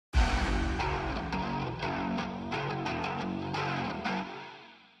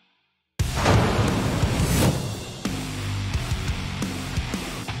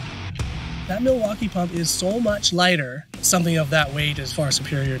That Milwaukee pump is so much lighter. Something of that weight is far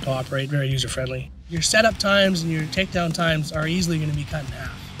superior to operate, very user-friendly. Your setup times and your takedown times are easily going to be cut in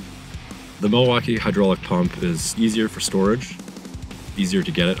half. The Milwaukee hydraulic pump is easier for storage, easier to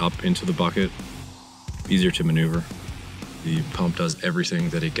get it up into the bucket, easier to maneuver. The pump does everything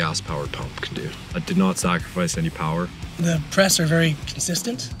that a gas-powered pump can do. It did not sacrifice any power. The press are very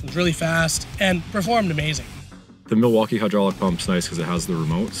consistent, it was really fast, and performed amazing. The Milwaukee hydraulic pump's nice because it has the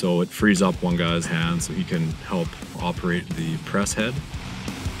remote, so it frees up one guy's hand so he can help operate the press head.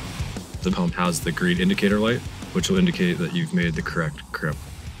 The pump has the green indicator light, which will indicate that you've made the correct grip.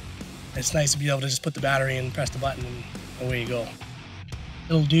 It's nice to be able to just put the battery in, press the button, and away you go.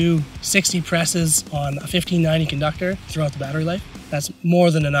 It'll do 60 presses on a 1590 conductor throughout the battery life. That's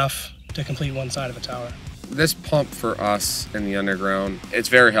more than enough to complete one side of a tower. This pump for us in the underground, it's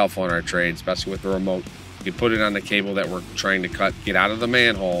very helpful in our trade, especially with the remote. You put it on the cable that we're trying to cut, get out of the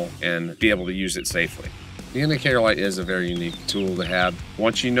manhole, and be able to use it safely. The indicator light is a very unique tool to have.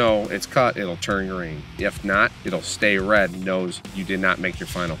 Once you know it's cut, it'll turn green. If not, it'll stay red and knows you did not make your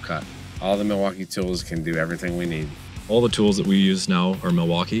final cut. All the Milwaukee tools can do everything we need. All the tools that we use now are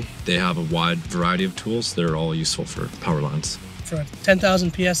Milwaukee. They have a wide variety of tools. They're all useful for power lines. For a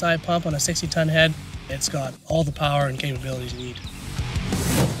 10,000 PSI pump on a 60-ton head, it's got all the power and capabilities you need.